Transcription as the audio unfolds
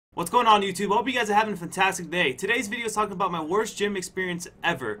What's going on, YouTube? I hope you guys are having a fantastic day. Today's video is talking about my worst gym experience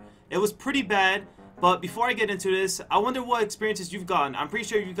ever. It was pretty bad, but before I get into this, I wonder what experiences you've gotten. I'm pretty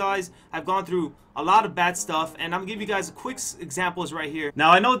sure you guys have gone through a lot of bad stuff, and I'm gonna give you guys quick examples right here. Now,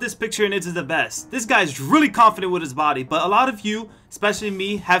 I know this picture in it is the best. This guy's really confident with his body, but a lot of you, especially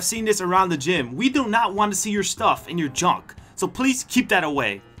me, have seen this around the gym. We do not want to see your stuff and your junk, so please keep that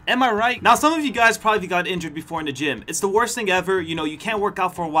away. Am I right? Now, some of you guys probably got injured before in the gym. It's the worst thing ever. You know, you can't work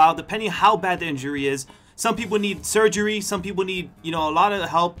out for a while, depending on how bad the injury is. Some people need surgery. Some people need, a lot of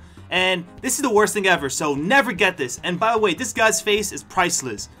help. And this is the worst thing ever, so never get this. And by the way, this guy's face is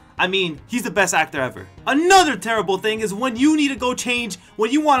priceless. I mean, he's the best actor ever. Another terrible thing is when you need to go change, when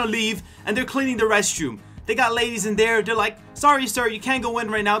you want to leave, and they're cleaning the restroom. They got ladies in there, they're like, sorry sir, you can't go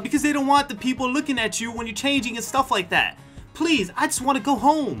in right now, because they don't want the people looking at you when you're changing and stuff like that. Please, I just want to go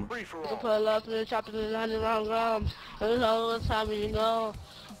home.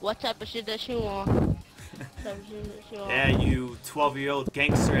 What type of shit that you want? Yeah, you 12-year-old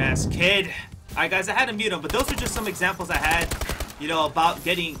gangster-ass kid. Alright guys, I had to mute him, but those are just some examples I had, about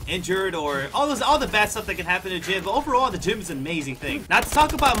getting injured or all the bad stuff that can happen in the gym. But overall, the gym is an amazing thing. Now, to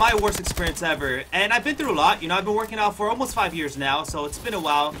talk about my worst experience ever, and I've been through a lot. I've been working out for almost 5 years now, so it's been a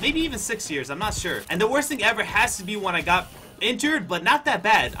while. Maybe even 6 years, I'm not sure. And the worst thing ever has to be when I got injured, but not that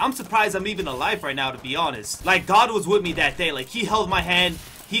bad. I'm surprised I'm even alive right now, to be honest. Like, God was with me that day. Like, he held my hand,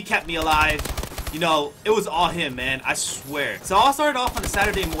 he kept me alive. It was all him, man, I swear. So I'll start off on a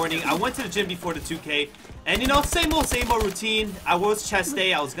Saturday morning. I went to the gym before the 2K, and same old routine. I was chest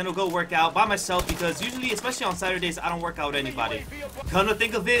day. I was gonna go work out by myself because usually, especially on Saturdays, I don't work out with anybody. Come to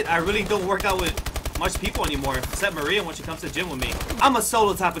think of it, I really don't work out with much people anymore, except Maria when she comes to the gym with me. I'm a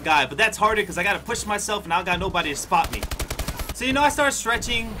solo type of guy, but that's harder because I gotta push myself and I got nobody to spot me. So, I started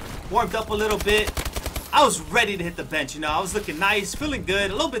stretching, warmed up a little bit. I was ready to hit the bench, I was looking nice, feeling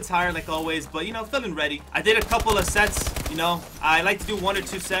good, a little bit tired like always, but, feeling ready. I did a couple of sets, I like to do one or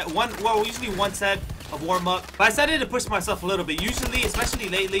two sets, usually one set of warm-up, but I decided to push myself a little bit. Usually, especially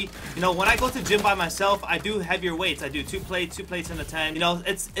lately, when I go to the gym by myself, I do heavier weights. I do two plates in a 10.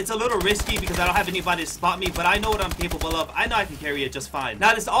 It's a little risky because I don't have anybody to spot me, but I know what I'm capable of. I know I can carry it just fine.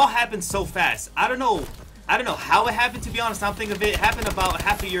 Now, this all happened so fast. I don't know how it happened, to be honest. I'm thinking of it. It happened about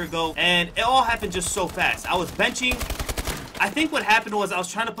half a year ago, and it all happened just so fast. I was benching. I think what happened was I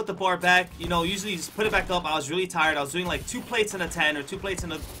was trying to put the bar back. Usually just put it back up. I was really tired. I was doing like 2 plates in a 10 or 2 plates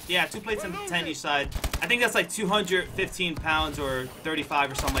in a 10 each side. I think that's like 215 pounds or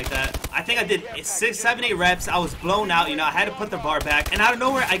 35 or something like that. I think I did 6, 7, 8 reps. I was blown out. I had to put the bar back, and out of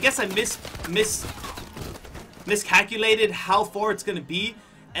nowhere, I guess I miscalculated how far it's gonna be,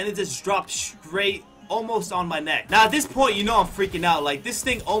 and it just dropped straight almost on my neck. Now at this point, I'm freaking out. Like, this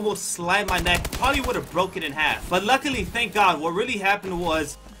thing almost slammed my neck, probably would have broken it in half. But luckily, thank God, what really happened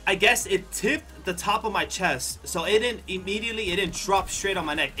was, I guess it tipped the top of my chest, so it didn't drop straight on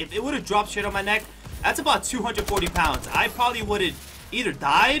my neck. If it would have dropped straight on my neck, that's about 240 pounds. I probably would have either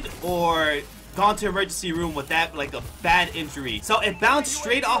died or gone to emergency room with that, like a bad injury. So it bounced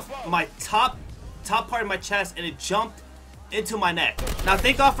straight off my top part of my chest, and it jumped into my neck. Now,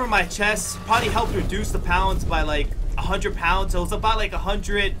 thank God for my chest. Probably helped reduce the pounds by like 100 pounds. So it's about like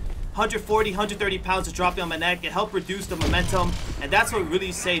 100, 140, 130 pounds of dropping on my neck. It helped reduce the momentum, and that's what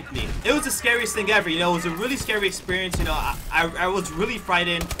really saved me. It was the scariest thing ever. It was a really scary experience. I was really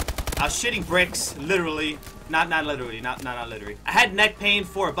frightened. I was shitting bricks, literally. Not literally. I had neck pain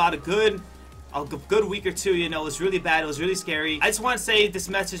for about a good week or two. It was really bad. It was really scary. I just want to say this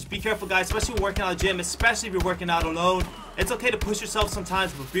message: be careful, guys, especially when working out at the gym, especially if you're working out alone. It's okay to push yourself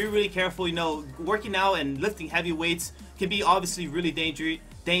sometimes, but be really careful. Working out and lifting heavy weights can be obviously really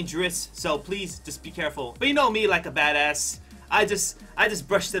dangerous, so please just be careful. But me, like a badass, I just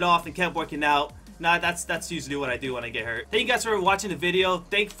brushed it off and kept working out. Nah, that's usually what I do when I get hurt. Thank you guys for watching the video.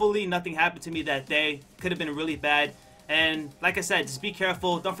 Thankfully, nothing happened to me that day. Could have been really bad. And like I said, just be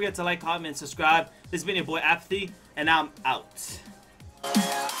careful. Don't forget to like, comment, and subscribe. This has been your boy Apathy, and I'm out.